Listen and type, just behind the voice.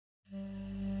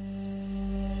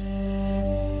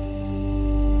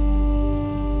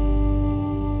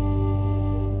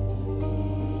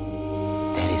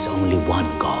is only one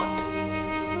God,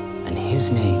 and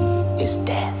his name is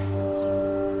death.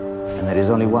 And there is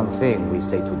only one thing we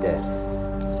say to death.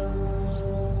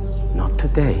 Not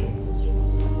today.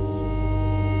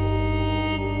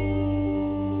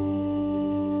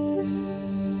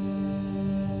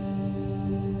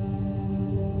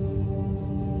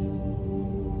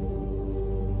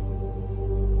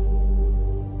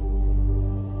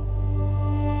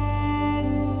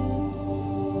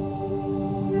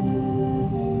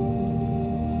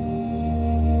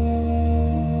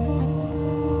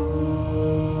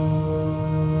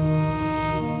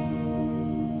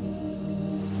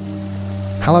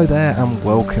 Hello there and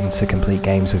welcome to Complete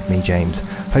Games with me, James.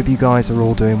 Hope you guys are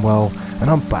all doing well, and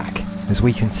I'm back as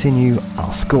we continue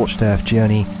our Scorched Earth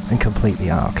journey and complete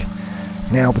the Ark.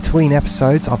 Now, between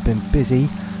episodes I've been busy.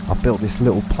 I've built this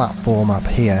little platform up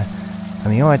here,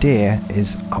 and the idea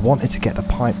is I wanted to get the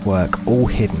pipework all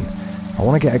hidden. I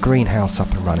want to get a greenhouse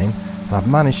up and running, and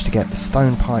I've managed to get the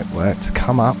stone pipework to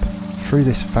come up through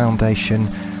this foundation,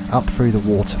 up through the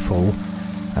waterfall,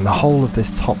 and the whole of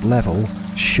this top level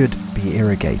should be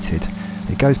irrigated.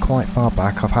 It goes quite far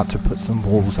back. I've had to put some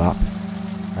walls up,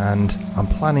 and I'm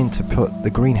planning to put the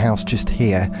greenhouse just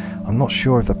here. I'm not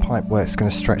sure if the pipework's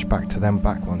going to stretch back to them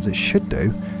back ones. It should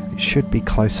do. It should be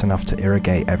close enough to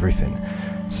irrigate everything.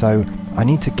 So I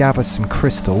need to gather some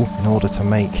crystal in order to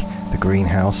make the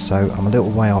greenhouse, so I'm a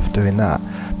little way off doing that.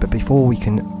 But before we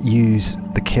can use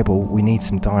the kibble, we need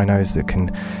some dinos that can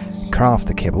craft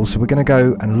the kibble, so we're going to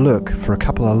go and look for a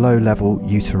couple of low-level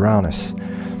Yutyrannus.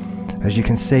 As you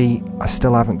can see, I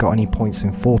still haven't got any points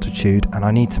in fortitude, and I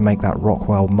need to make that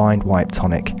Rockwell mind wipe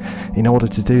tonic. In order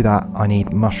to do that, I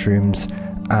need mushrooms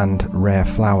and rare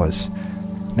flowers.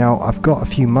 Now, I've got a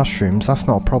few mushrooms. That's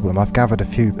not a problem. I've gathered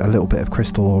a little bit of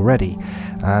crystal already,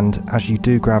 and as you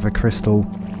do grab a crystal,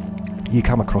 you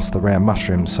come across the rare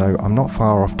mushrooms, so I'm not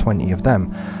far off 20 of them.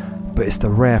 But it's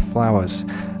the rare flowers,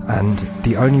 and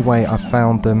the only way I've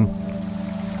found them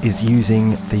is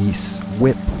using the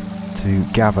whip to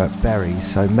gather berries.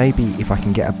 So maybe if I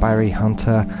can get a berry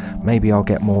hunter, maybe I'll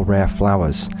get more rare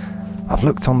flowers. I've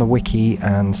looked on the wiki,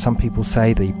 and some people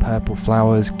say the purple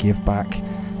flowers give back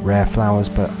rare flowers,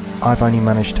 but I've only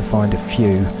managed to find a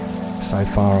few so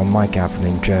far on my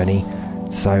gathering journey,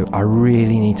 so I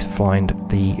really need to find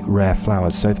the rare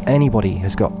flowers. So if anybody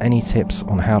has got any tips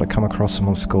on how to come across them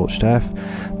on Scorched Earth,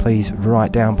 please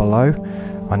write down below.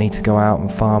 I need to go out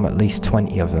and farm at least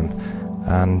 20 of them,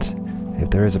 and if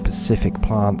there is a specific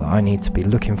plant that I need to be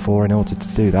looking for in order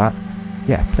to do that,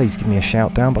 yeah, please give me a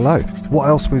shout down below. What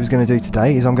else we was going to do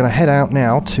today is I'm going to head out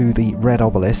now to the red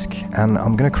obelisk, and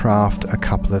I'm going to craft a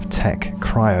couple of tech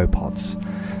cryopods.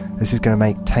 This is going to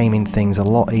make taming things a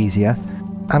lot easier.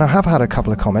 And I have had a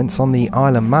couple of comments on the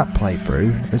island map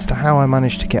playthrough as to how I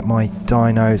managed to get my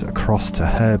dinos across to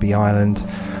Herbie Island.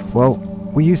 Well,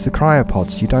 we use the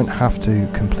cryopods. You don't have to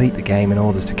complete the game in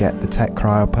order to get the tech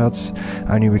cryopods. It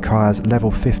only requires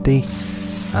level 50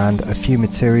 and a few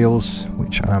materials,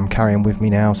 which I'm carrying with me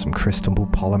now: some crystal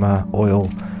polymer, oil,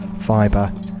 fibre,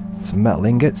 some metal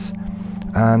ingots,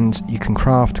 and you can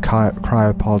craft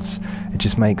cryopods. It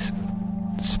just makes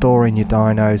storing your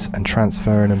dinos and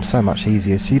transferring them so much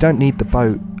easier. So you don't need the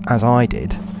boat as I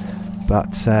did,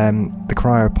 but the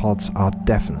cryopods are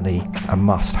definitely a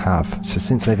must-have. So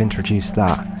since they've introduced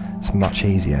that, it's much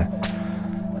easier.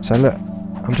 So look,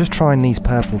 I'm just trying these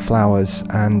purple flowers,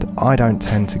 and I don't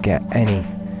tend to get any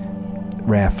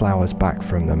rare flowers back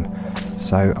from them.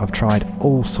 So I've tried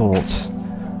all sorts.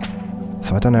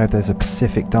 So I don't know if there's a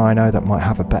specific dino that might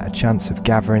have a better chance of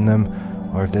gathering them,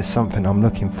 or if there's something I'm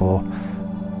looking for.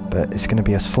 But it's going to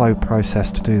be a slow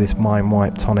process to do this mind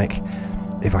wipe tonic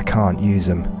if I can't use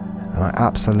them, and I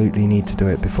absolutely need to do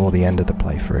it before the end of the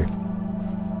playthrough.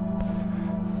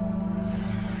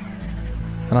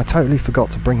 And I totally forgot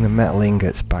to bring the metal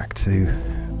ingots back to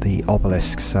the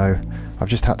obelisk, so I've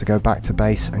just had to go back to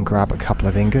base and grab a couple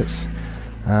of ingots.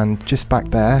 And just back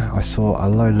there I saw a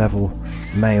low level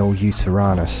male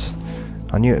Yutyrannus.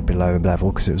 I knew it would be low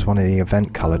level because it was one of the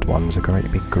event coloured ones, a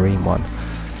great big green one.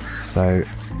 So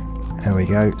there we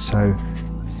go. So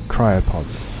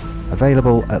cryopods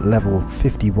available at level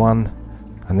 51,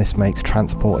 and this makes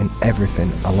transporting everything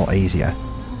a lot easier.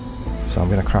 So I'm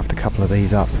going to craft a couple of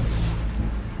these up.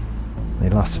 They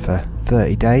last for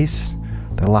 30 days.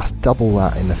 They'll last double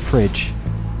that in the fridge,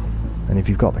 and if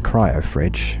you've got the cryo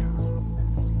fridge,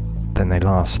 then they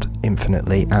last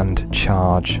infinitely and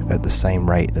charge at the same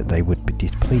rate that they would be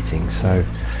depleting. So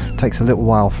it takes a little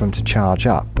while for them to charge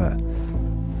up, but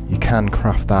you can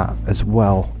craft that as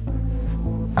well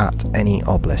at any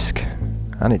obelisk,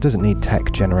 and it doesn't need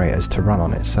tech generators to run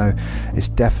on it, so it's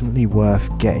definitely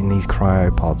worth getting these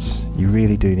cryopods. You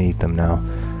really do need them now.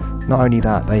 Not only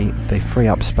that, they free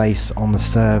up space on the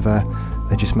server,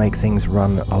 they just make things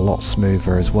run a lot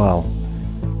smoother as well.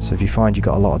 So if you find you've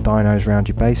got a lot of dinos around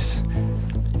your base,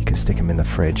 you can stick them in the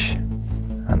fridge,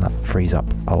 and that frees up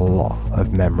a lot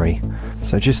of memory.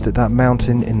 So just at that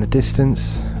mountain in the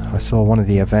distance, I saw one of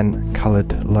the event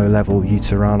coloured low-level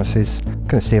Yutyrannuses. I'm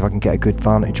going to see if I can get a good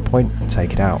vantage point and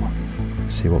take it out.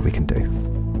 See what we can do.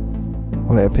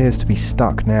 Well, it appears to be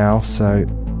stuck now, so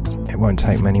it won't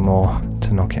take many more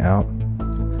to knock it out.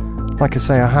 Like I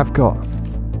say, I have got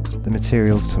the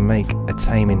materials to make a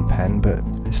taming pen, but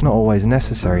it's not always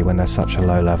necessary when they're such a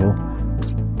low level.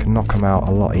 Can knock them out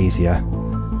a lot easier.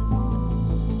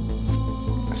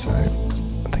 So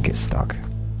I think it's stuck.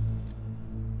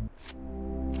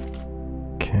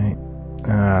 Okay,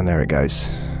 and there it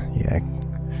goes. Yeah,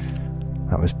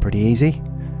 that was pretty easy.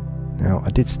 Now I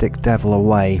did stick Devil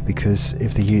away because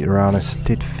if the Yutyrannus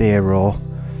did fear roar,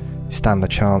 you stand the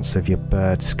chance of your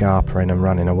bird scarpering and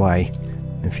running away.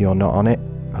 If you're not on it,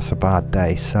 that's a bad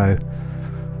day. So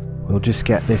we'll just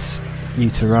get this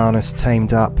Yutyrannus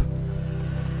tamed up.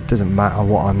 It doesn't matter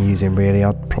what I'm using really.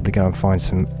 I'll probably go and find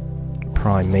some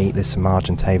prime meat. There's some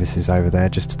Argentavises over there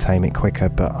just to tame it quicker,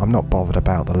 but I'm not bothered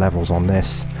about the levels on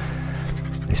this.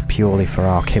 It's purely for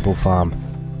our kibble farm.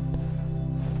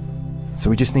 So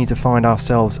we just need to find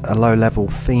ourselves a low level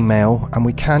female, and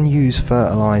we can use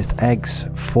fertilised eggs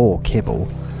for kibble,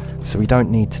 so we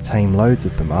don't need to tame loads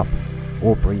of them up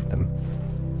or breed them.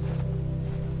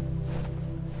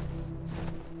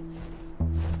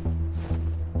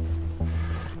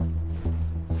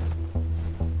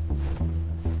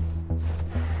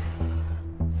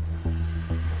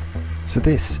 So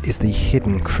this is the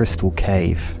hidden crystal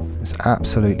cave. It's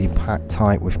absolutely packed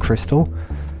tight with crystal.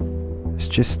 It's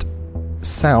just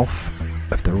south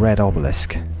of the red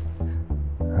obelisk.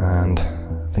 And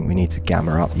I think we need to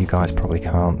gamma up. You guys probably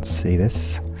can't see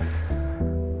this.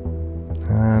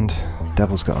 And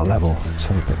Devil's got a level,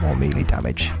 so a bit more melee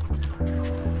damage.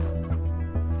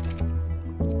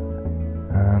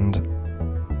 And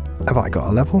have I got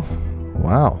a level?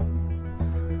 Wow.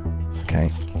 Okay.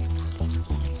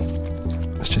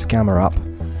 Let's just gamma up.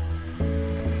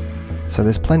 So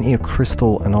there's plenty of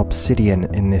crystal and obsidian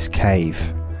in this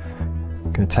cave.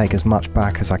 I'm going to take as much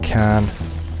back as I can.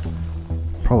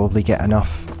 Probably get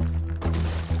enough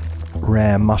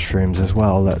rare mushrooms as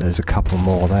well. Look, there's a couple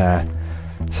more there.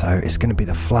 So it's going to be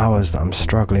the flowers that I'm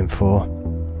struggling for.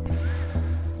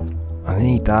 I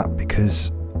need that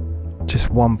because just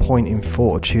 1 point in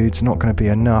fortitude's not going to be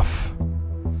enough.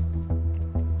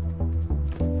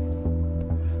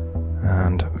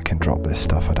 And we can drop this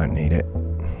stuff, I don't need it.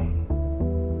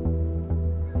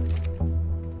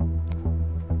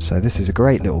 So this is a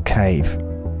great little cave,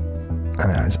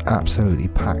 and it is absolutely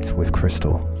packed with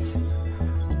crystal.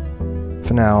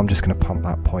 For now I'm just going to pump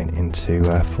that point into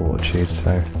fortitude,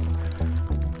 so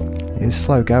it is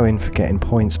slow going for getting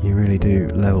points. You really do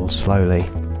level slowly.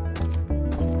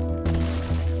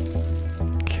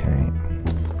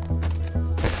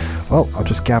 Well, I'll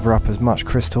just gather up as much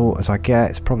crystal as I get.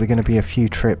 It's probably going to be a few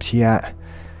trips yet.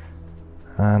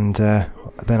 And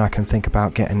then I can think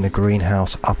about getting the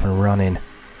greenhouse up and running.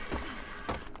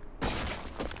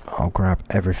 I'll grab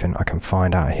everything I can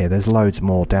find out here. There's loads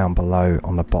more down below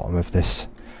on the bottom of this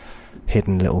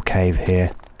hidden little cave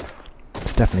here.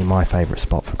 It's definitely my favourite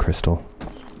spot for crystal.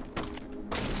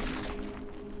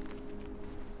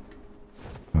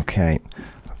 Okay,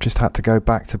 I've just had to go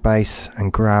back to base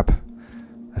and grab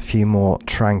a few more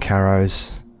trank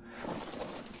arrows.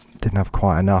 Didn't have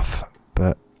quite enough,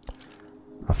 but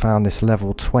I found this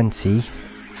level 20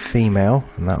 female,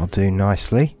 and that'll do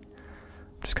nicely.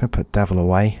 I'm just going to put Devil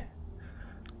away.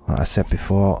 Like I said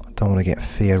before, I don't want to get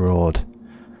fear roared.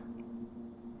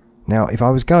 Now, if I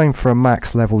was going for a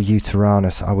max level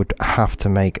Yutyrannus, I would have to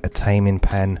make a taming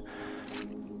pen.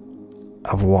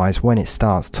 Otherwise, when it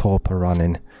starts torpor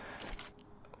running,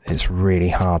 it's really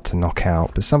hard to knock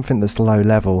out. But something that's low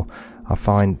level, I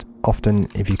find often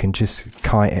if you can just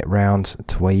kite it round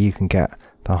to where you can get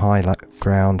the high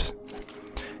ground,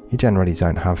 you generally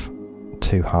don't have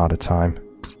too hard a time.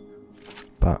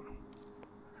 But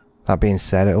that being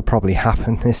said, it'll probably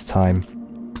happen this time.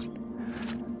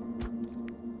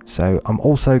 So I'm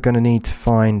also going to need to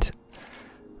find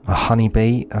a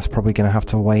honeybee. That's probably going to have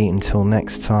to wait until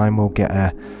next time. We'll get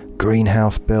a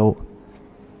greenhouse built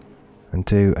and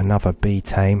do another bee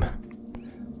tame.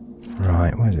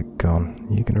 Right, where's it gone?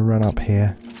 You're going to run up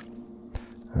here.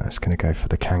 That's going to go for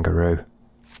the kangaroo.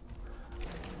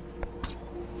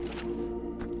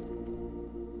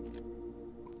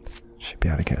 Should be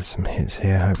able to get some hits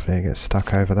here. Hopefully it gets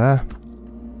stuck over there.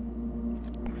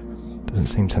 Doesn't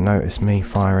seem to notice me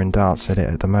firing darts at it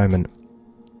at the moment.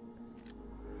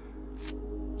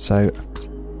 So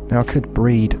now I could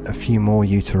breed a few more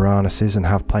Yutyrannuses and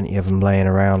have plenty of them laying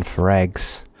around for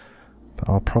eggs, but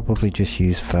I'll probably just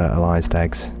use fertilised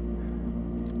eggs.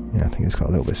 Yeah, I think it's got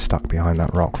a little bit stuck behind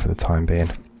that rock for the time being.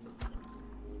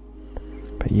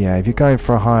 But yeah, if you're going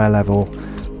for a higher level,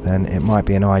 then it might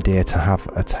be an idea to have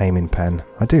a taming pen.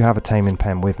 I do have a taming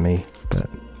pen with me, but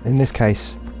in this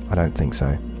case, I don't think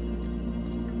so.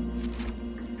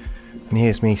 And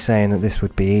here's me saying that this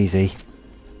would be easy.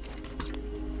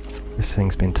 This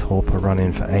thing's been torpor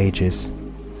running for ages.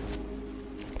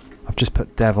 I've just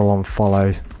put devil on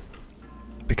follow,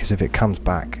 because if it comes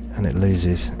back and it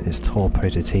loses its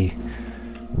torpidity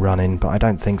running, but I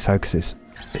don't think so because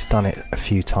it's done it a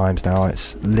few times now.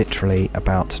 It's literally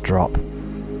about to drop.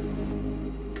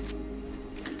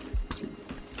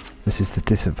 This is the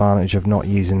disadvantage of not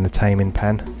using the taming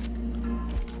pen.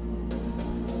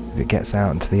 If it gets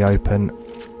out into the open,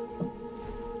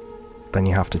 then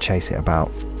you have to chase it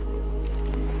about.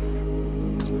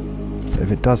 But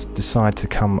if it does decide to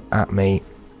come at me,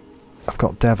 I've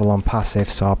got devil on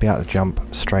passive, so I'll be able to jump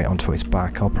straight onto its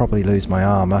back. I'll probably lose my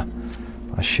armour.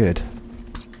 I should.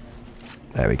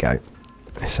 There we go.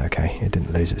 It's okay, it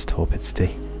didn't lose its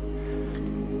torpidity.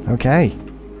 Okay,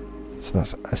 so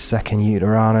that's a second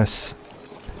Yutyrannus.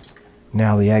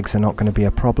 Now the eggs are not going to be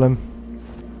a problem.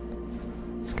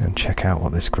 Let's go and check out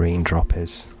what this green drop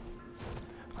is.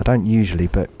 I don't usually,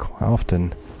 but quite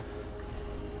often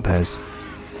there's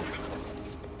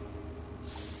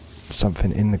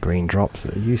something in the green drops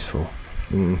that are useful.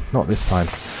 Not this time.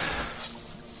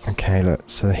 Okay, look,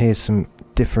 so here's some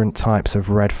different types of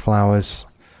red flowers.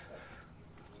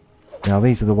 Now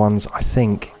these are the ones I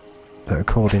think that,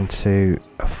 according to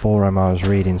a forum I was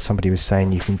reading, somebody was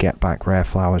saying you can get back rare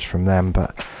flowers from them,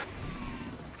 but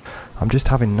I'm just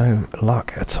having no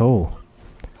luck at all.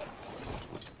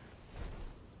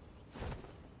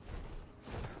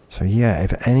 So yeah,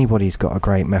 if anybody's got a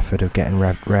great method of getting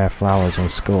rare flowers on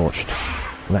Scorched,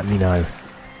 let me know.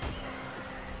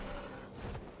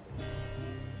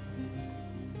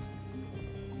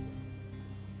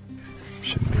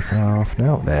 Shouldn't be far off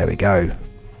now. There we go.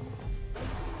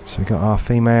 So we got our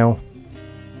female.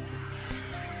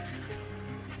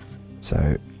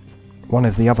 So one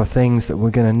of the other things that we're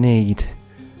going to need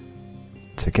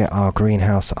to get our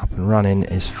greenhouse up and running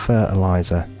is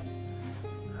fertilizer.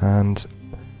 And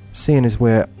seeing as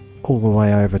we're all the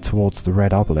way over towards the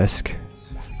red obelisk,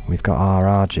 we've got our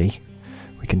RG,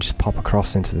 we can just pop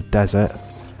across into the desert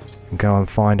and go and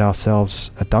find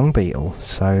ourselves a dung beetle.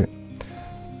 So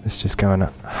let's just go and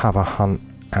have a hunt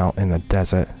out in the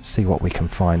desert, see what we can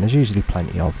find. There's usually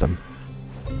plenty of them.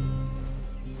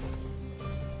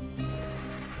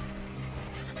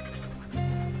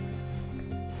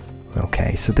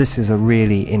 Okay, so this is a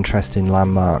really interesting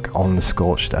landmark on the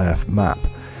Scorched Earth map,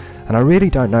 and I really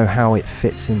don't know how it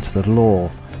fits into the lore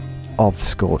of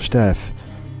Scorched Earth.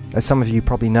 As some of you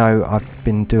probably know, I've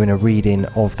been doing a reading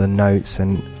of the notes,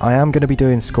 and I am going to be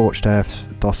doing Scorched Earth's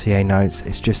dossier notes.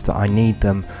 It's just that I need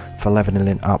them for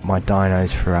leveling up my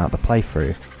dinos throughout the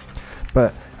playthrough.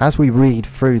 But as we read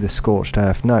through the Scorched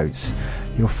Earth notes,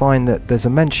 you'll find that there's a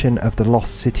mention of the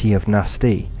lost city of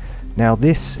Nasti. Now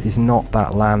this is not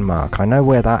that landmark. I know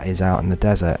where that is out in the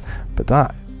desert, but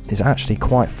that is actually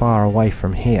quite far away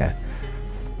from here.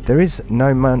 There is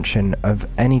no mention of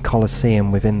any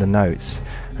Colosseum within the notes,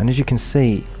 and as you can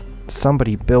see,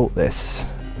 somebody built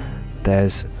this.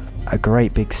 There's a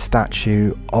great big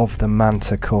statue of the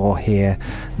Manticore here,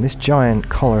 and this giant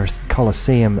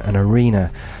Colosseum and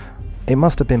arena, it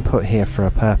must have been put here for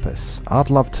a purpose. I'd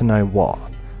love to know what.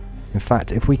 In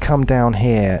fact, if we come down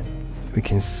here, we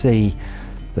can see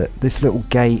that this little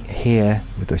gate here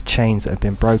with the chains that have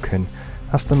been broken,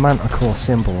 that's the Manticore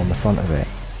symbol on the front of it.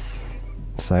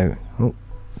 So, oh,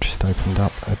 just opened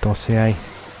up a dossier.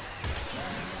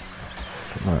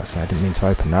 Like I say, I didn't mean to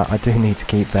open that. I do need to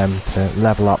keep them to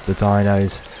level up the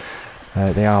dinos.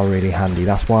 They are really handy.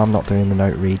 That's why I'm not doing the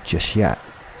note read just yet.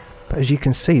 But as you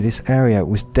can see, this area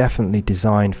was definitely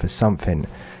designed for something.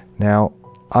 Now,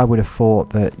 I would have thought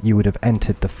that you would have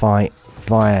entered the fight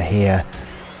via here,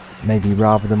 maybe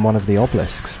rather than one of the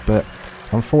obelisks, but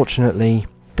unfortunately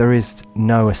there is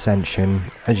no ascension,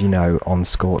 as you know, on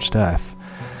Scorched Earth,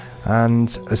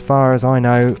 and as far as I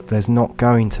know, there's not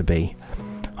going to be.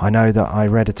 I know that I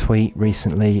read a tweet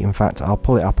recently, in fact I'll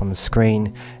pull it up on the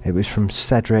screen. It was from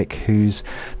Cedric, who's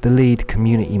the lead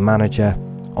community manager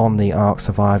on the Ark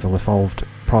Survival Evolved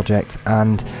project,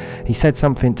 and he said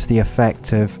something to the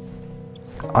effect of,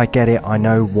 I get it, I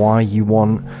know why you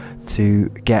want to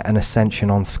get an ascension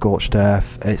on Scorched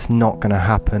Earth. It's not going to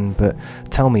happen, but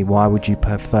tell me, why would you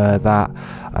prefer that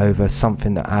over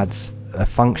something that adds a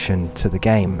function to the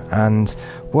game? And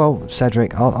well,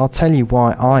 Cedric, I'll tell you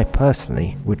why I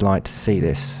personally would like to see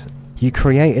this. You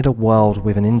created a world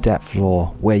with an in-depth lore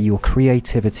where your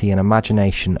creativity and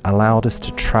imagination allowed us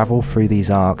to travel through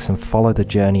these arcs and follow the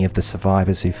journey of the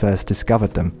survivors who first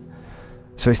discovered them.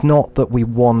 So it's not that we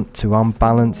want to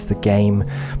unbalance the game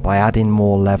by adding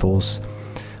more levels,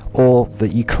 or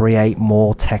that you create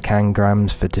more tech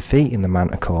engrams for defeating the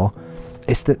Manticore.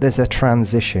 It's that there's a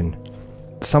transition,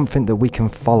 something that we can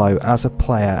follow as a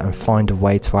player and find a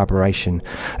way to aberration,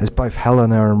 as both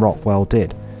Helena and Rockwell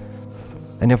did.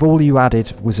 And if all you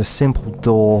added was a simple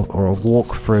door or a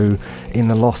walkthrough in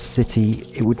the Lost City,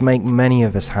 it would make many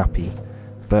of us happy.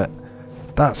 But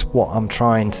that's what I'm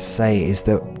trying to say, is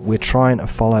that we're trying to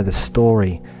follow the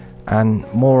story,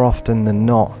 and more often than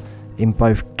not, in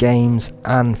both games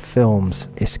and films,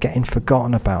 it's getting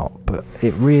forgotten about, but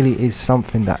it really is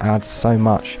something that adds so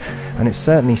much, and it's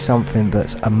certainly something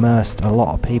that's immersed a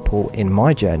lot of people in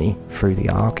my journey through the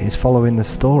arc, is following the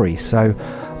story. So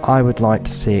I would like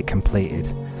to see it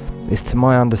completed. It's to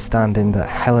my understanding that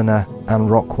Helena and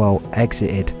Rockwell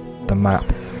exited the map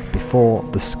before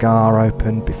the scar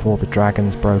opened, before the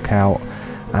dragons broke out,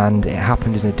 and it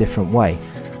happened in a different way.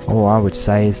 All I would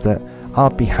say is that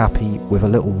I'd be happy with a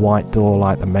little white door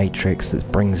like the Matrix that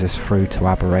brings us through to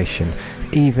aberration,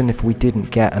 even if we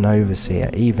didn't get an overseer,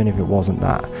 even if it wasn't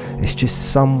that. It's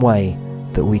just some way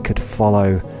that we could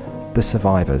follow the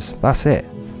survivors. That's it.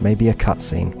 Maybe a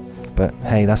cutscene. But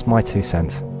hey, that's my 2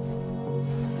 cents.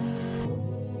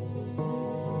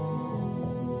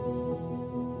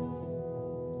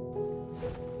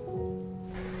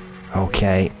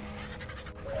 Okay,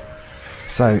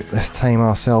 so let's tame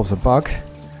ourselves a bug,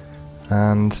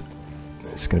 and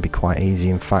it's going to be quite easy.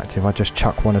 In fact, if I just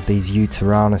chuck one of these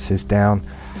Yutyrannuses down,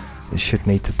 it should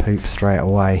need to poop straight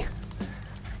away.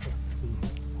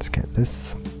 Let's get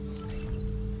this,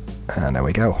 and there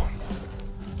we go.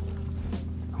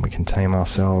 We can tame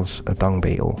ourselves a dung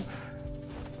beetle.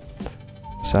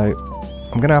 So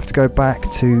I'm going to have to go back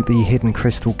to the hidden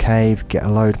crystal cave, get a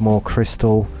load more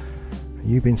crystal.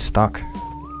 You've been stuck.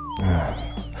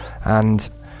 And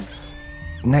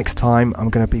next time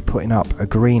I'm going to be putting up a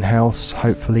greenhouse.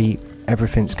 Hopefully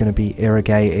everything's going to be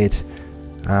irrigated,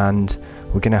 and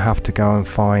we're going to have to go and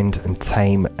find and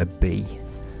tame a bee.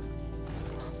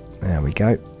 There we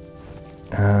go.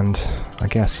 And I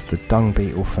guess the dung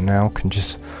beetle for now can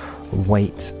just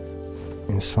wait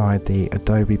inside the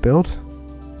Adobe build,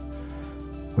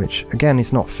 which again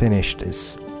is not finished.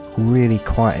 It's really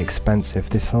quite expensive.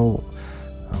 This whole,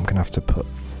 I'm going to have to put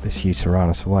this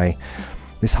Yutyrannus away.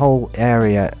 This whole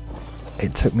area,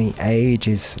 it took me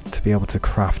ages to be able to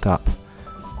craft up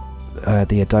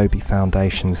the Adobe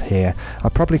foundations here. I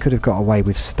probably could have got away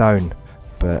with stone,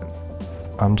 but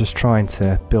I'm just trying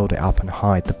to build it up and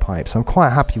hide the pipes. I'm quite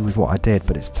happy with what I did,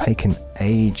 but it's taken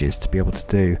ages to be able to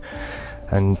do.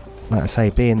 And like I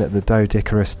say, being that the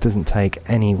Doedicurus doesn't take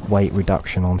any weight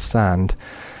reduction on sand,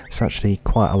 it's actually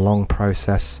quite a long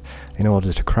process in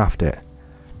order to craft it,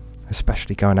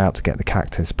 especially going out to get the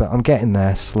cactus. But I'm getting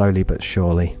there slowly but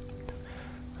surely.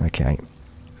 Okay,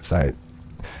 so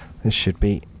this should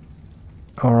be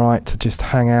alright to just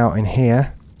hang out in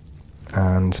here,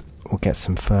 and we'll get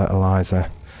some fertilizer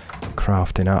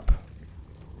crafting up.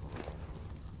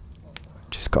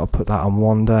 Just got to put that on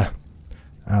wander,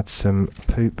 add some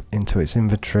poop into its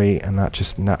inventory, and that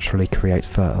just naturally creates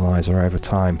fertilizer over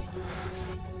time.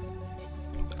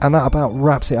 And that about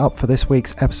wraps it up for this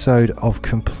week's episode of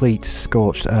Complete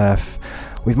Scorched Earth.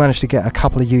 We've managed to get a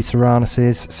couple of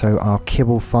Yutyrannuses, so our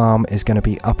kibble farm is going to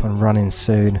be up and running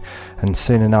soon, and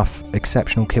soon enough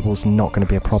exceptional kibble's not going to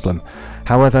be a problem.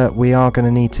 However, we are going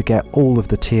to need to get all of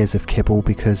the tiers of kibble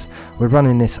because we're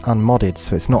running this unmodded,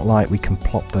 so it's not like we can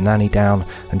plop the nanny down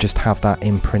and just have that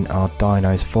imprint our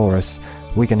dinos for us.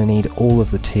 We're going to need all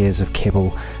of the tiers of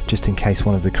kibble just in case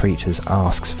one of the creatures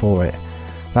asks for it.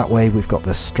 That way we've got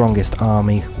the strongest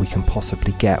army we can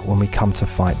possibly get when we come to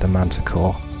fight the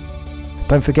Manticore.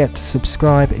 Don't forget to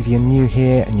subscribe if you're new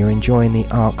here and you're enjoying the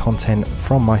art content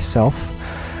from myself.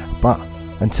 But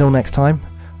until next time,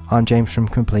 I'm James from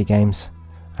Complete Games,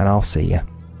 and I'll see you.